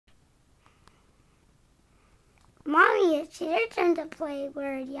Mommy, it's your turn to play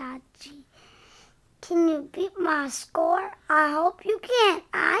word yahtzee. Can you beat my score? I hope you can.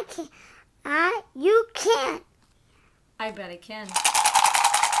 I can't. You can't. I bet I can.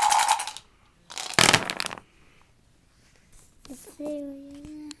 Let's see what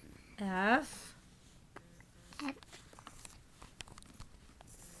you got. F.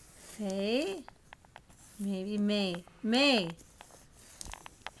 Faye. Maybe May. May.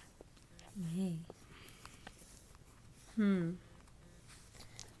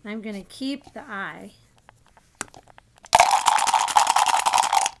 I'm going to keep the I.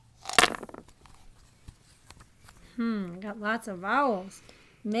 Got lots of vowels.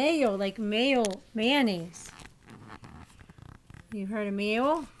 Mayo, like mayo, mayonnaise. You heard of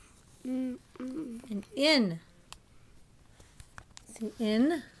mayo? And in. See,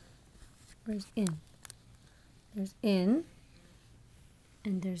 in. Where's in? There's in.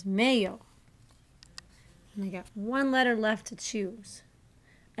 And there's mayo. And I got one letter left to choose.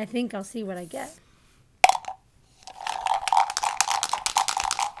 I think I'll see what I get.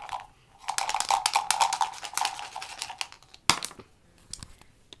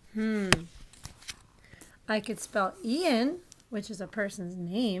 I could spell Ian, which is a person's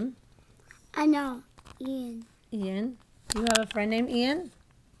name. I know. Ian. Ian. You have a friend named Ian?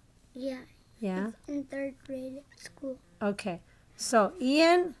 Yeah. Yeah? He's in 3rd grade at school. Okay. So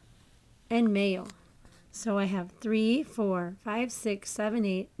Ian and Mayo. So I have 3, 4, 5, 6, 7,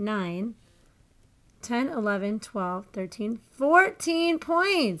 8, 9, 10, 11, 12, 13, 14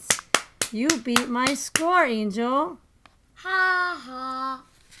 points. You beat my score, Angel. Ha ha.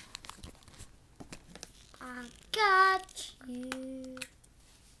 I got you.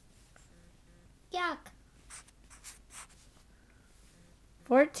 Yuck.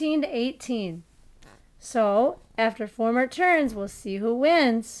 14 to 18. So after 4 more turns, we'll see who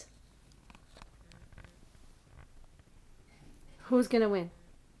wins. Who's going to win?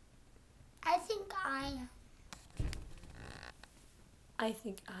 I think I am. I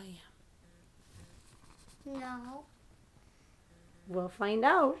think I am. No. We'll find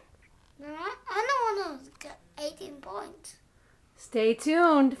out. No, I don't want to get 18 points. Stay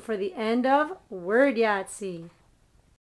tuned for the end of Word Yahtzee.